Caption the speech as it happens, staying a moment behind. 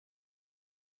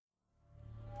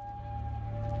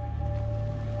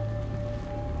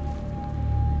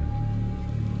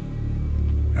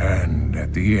stand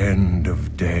at the end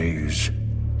of days.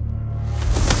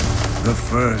 The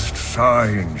first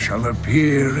sign shall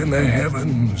appear in the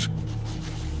heavens.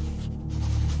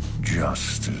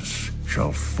 Justice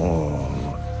shall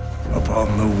fall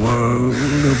upon the world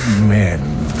of men.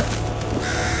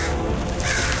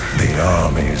 The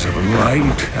armies of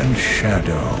light and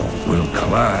shadow will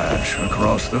clash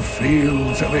across the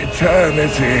fields of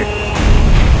eternity.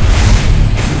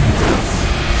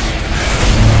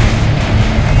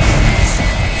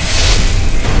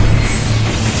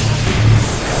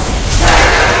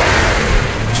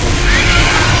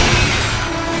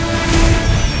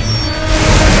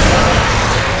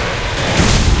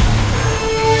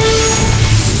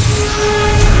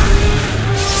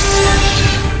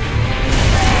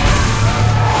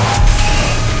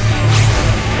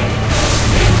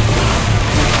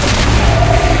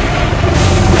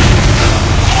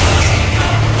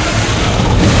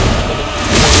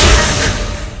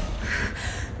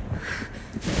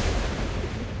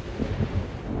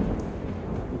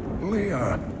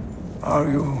 Leah, are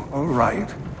you all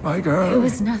right, my girl? It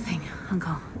was nothing,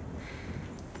 Uncle.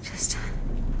 Just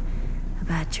a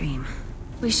bad dream.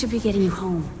 We should be getting you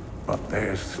home. But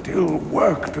there's still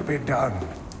work to be done.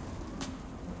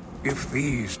 If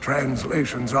these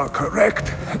translations are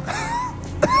correct,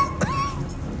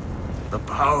 the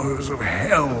powers of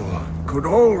hell could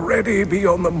already be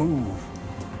on the move.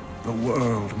 The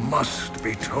world must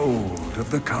be told of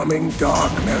the coming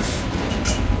darkness.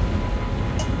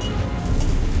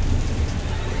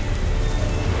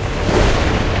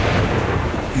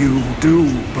 You do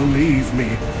believe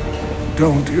me,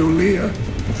 don't you, Leah?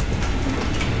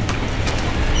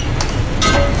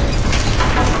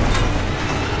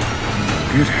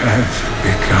 It has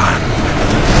begun.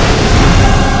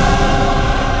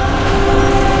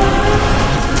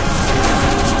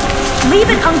 Leave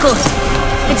it, Uncle!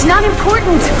 It's not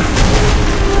important!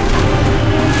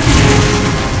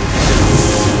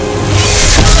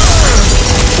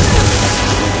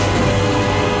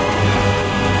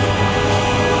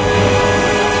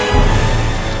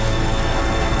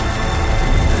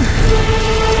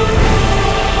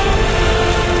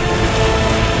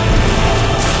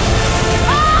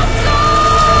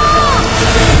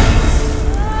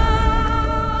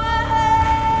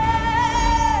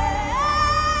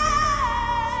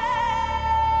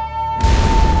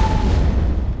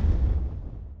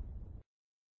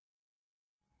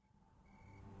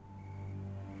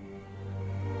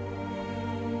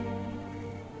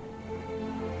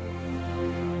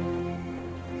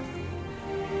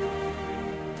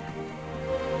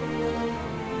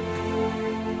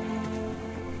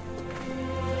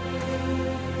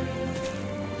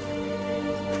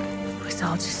 It's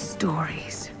all just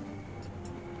stories.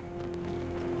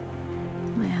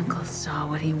 My uncle saw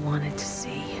what he wanted to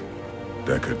see.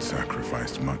 Deckard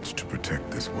sacrificed much to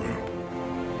protect this world.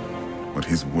 But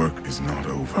his work is not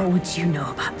over. What would you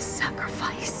know about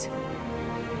sacrifice?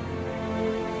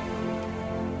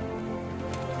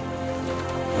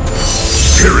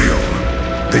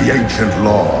 Tyrael, the ancient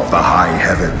law of the high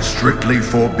heavens strictly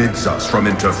forbids us from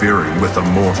interfering with the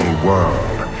mortal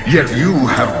world. Yet you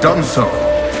have done so,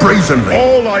 brazenly.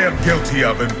 All I am guilty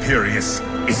of, Imperius,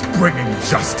 is bringing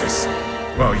justice,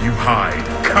 while you hide,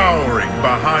 cowering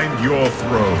behind your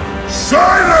throne.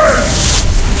 Silence!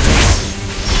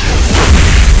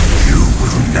 You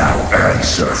will now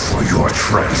answer for your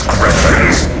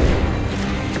transgressions.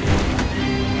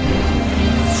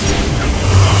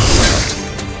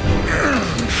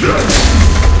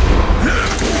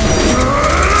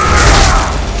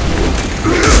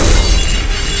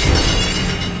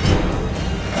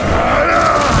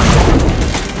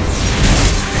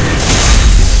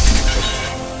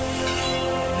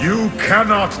 You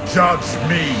cannot judge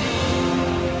me.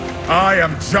 I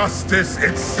am justice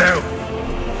itself.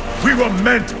 We were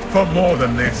meant for more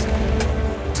than this.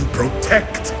 To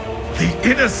protect the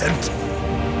innocent.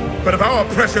 But if our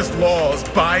precious laws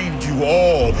bind you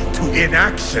all to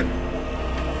inaction,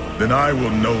 then I will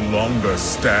no longer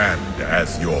stand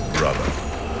as your brother.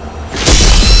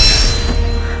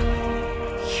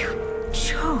 You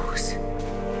chose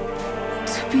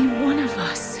to be one of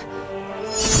us.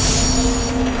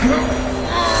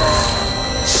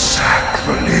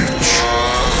 Sacrilege.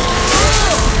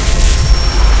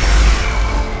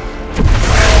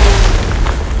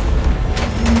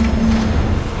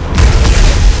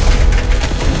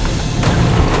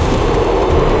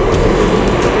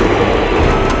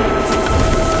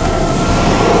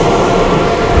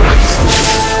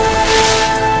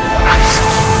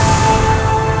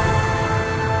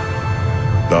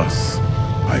 Thus,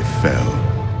 I fell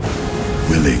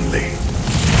willingly.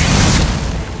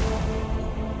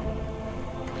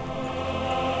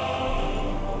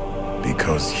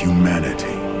 Because humanity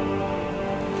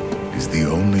is the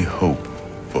only hope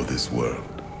for this world.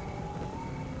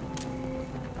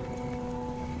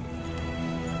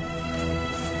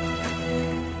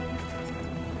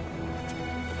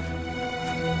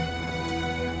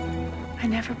 I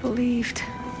never believed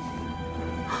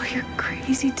all your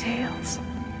crazy tales.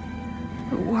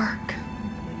 The work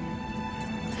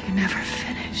you never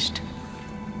finished.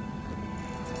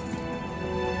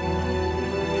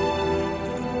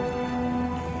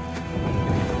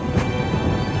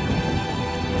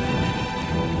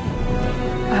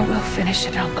 I will finish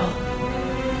it, Uncle.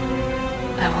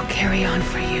 I will carry on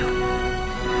for you.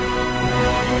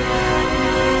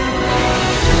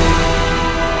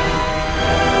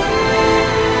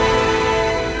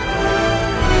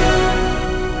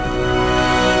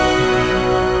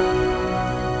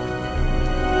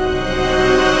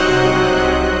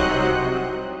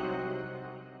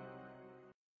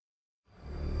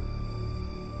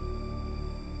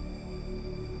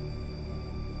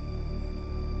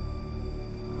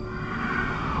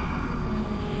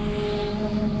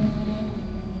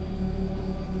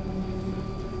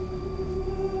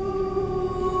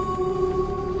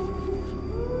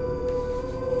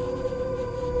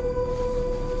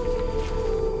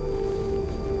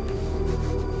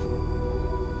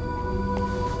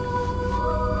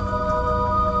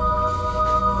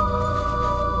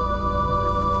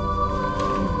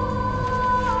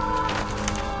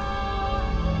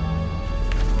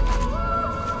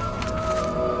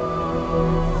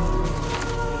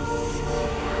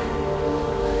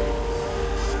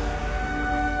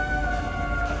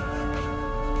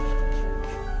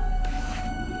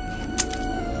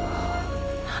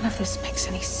 None of this makes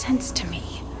any sense to me.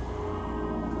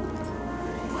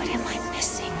 What am I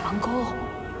missing, Uncle?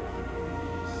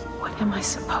 What am I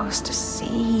supposed to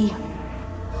see?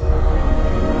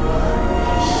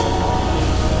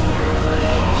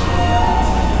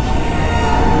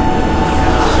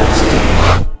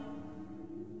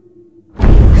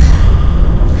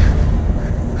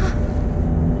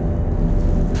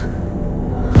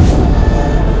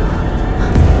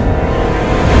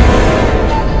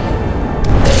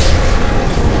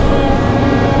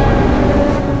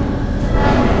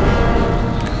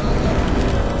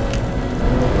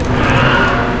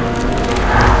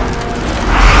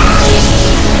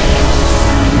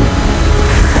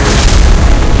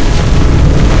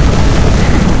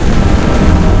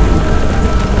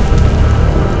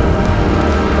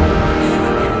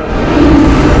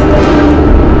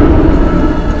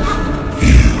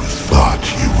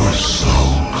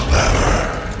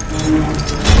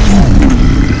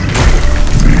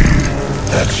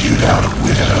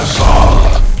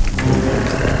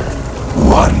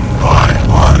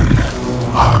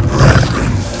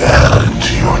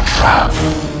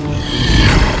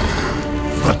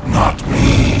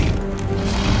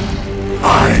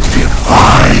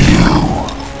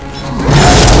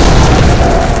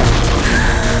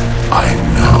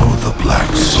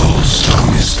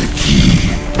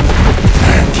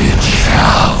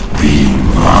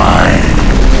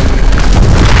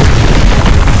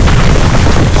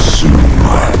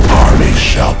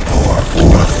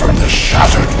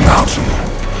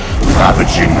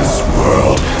 Ravaging this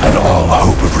world and all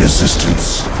hope of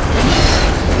resistance.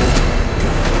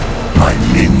 My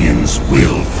minions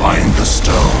will find the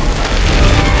stone,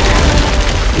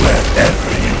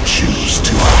 wherever you choose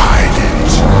to hide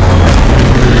it.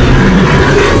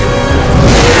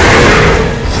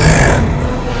 Then,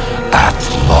 at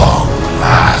long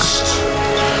last,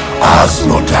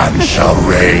 Osmodan shall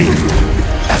reign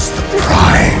as the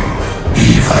prime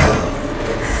evil.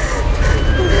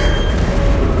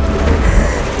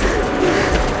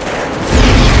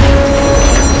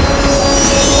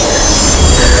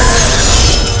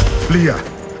 Leah,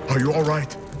 are you all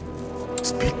right?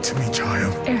 Speak to me,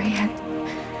 child. Ariad.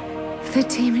 The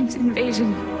demon's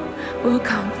invasion will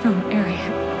come from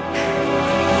Ariad.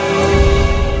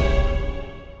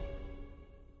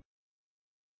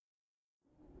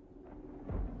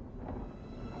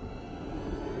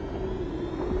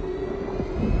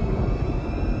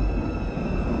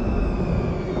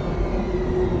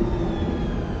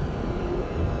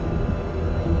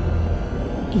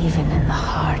 Even in the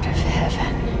heart of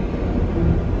heaven,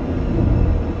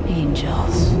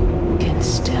 angels can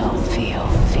still feel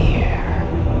fear.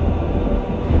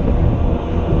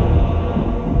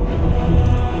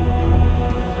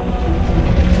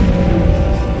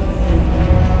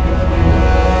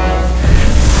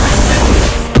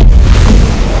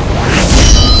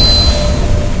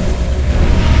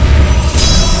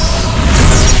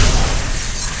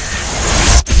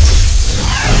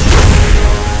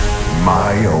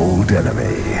 My old enemy.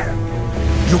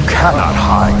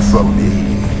 from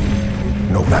me.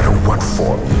 No matter what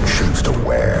form you choose to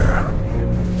wear,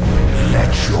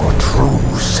 let your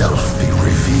true self be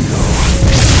revealed.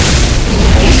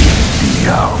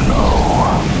 Diablo.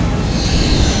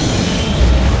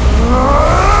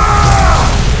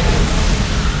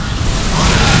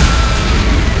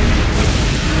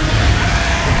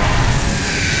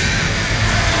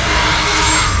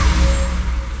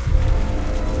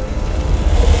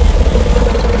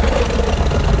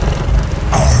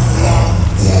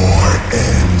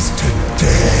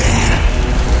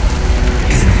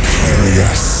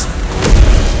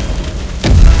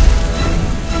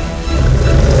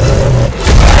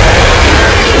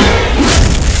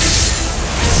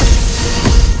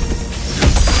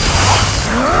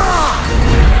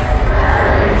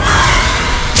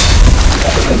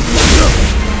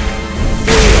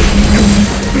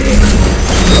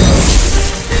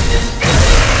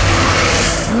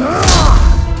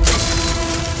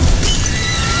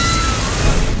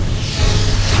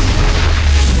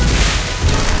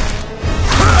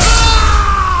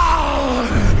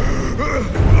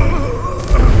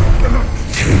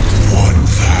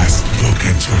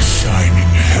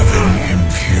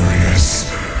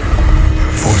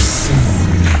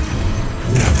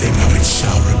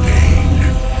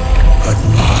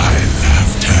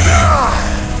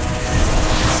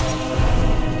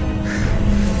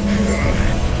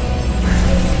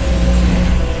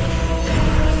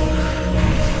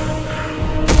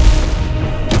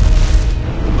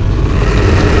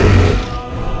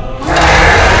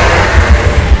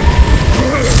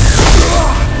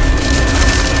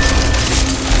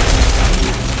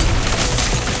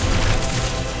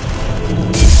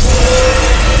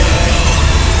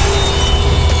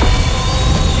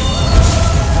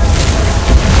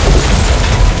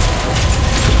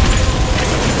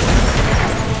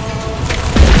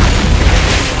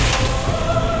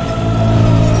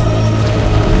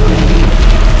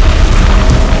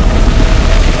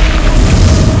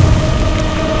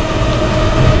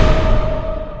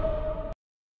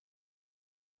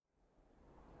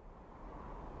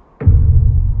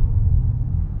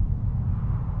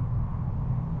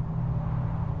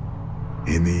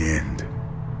 In the end,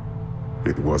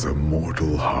 it was a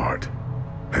mortal heart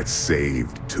that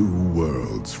saved 2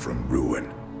 worlds from ruin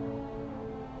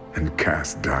and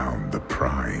cast down the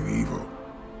prime evil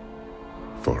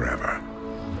forever.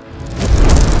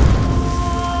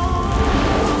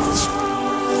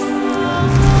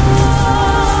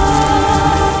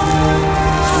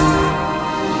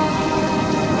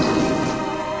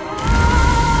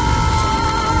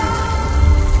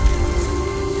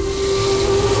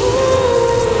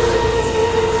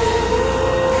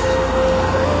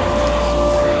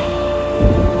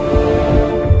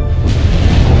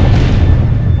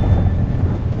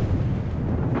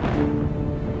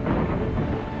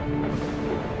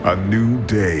 A new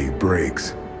day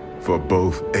breaks for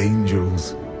both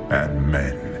angels and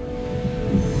men.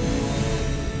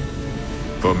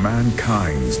 For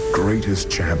mankind's greatest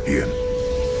champion,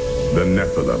 the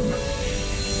Nephilim,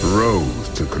 rose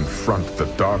to confront the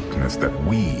darkness that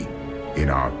we, in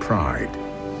our pride,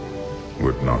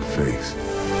 would not face.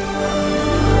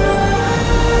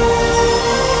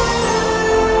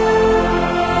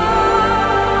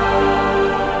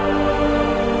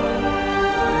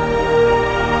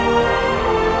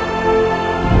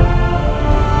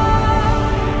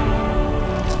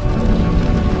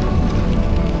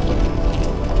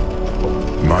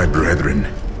 My brethren,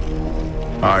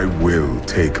 I will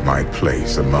take my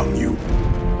place among you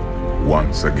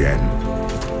once again,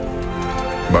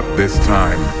 but this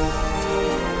time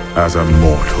as a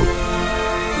mortal.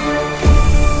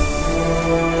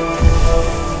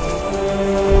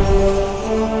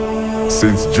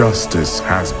 Since justice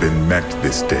has been met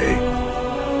this day,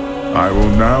 I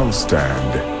will now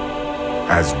stand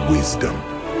as wisdom.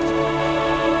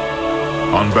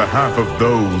 On behalf of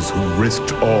those who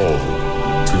risked all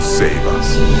to save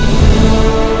us.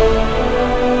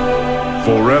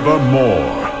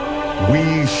 Forevermore,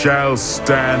 we shall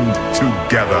stand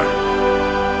together,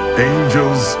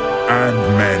 angels and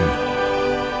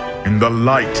men, in the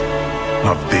light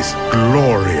of this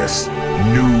glorious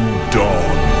new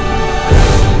dawn.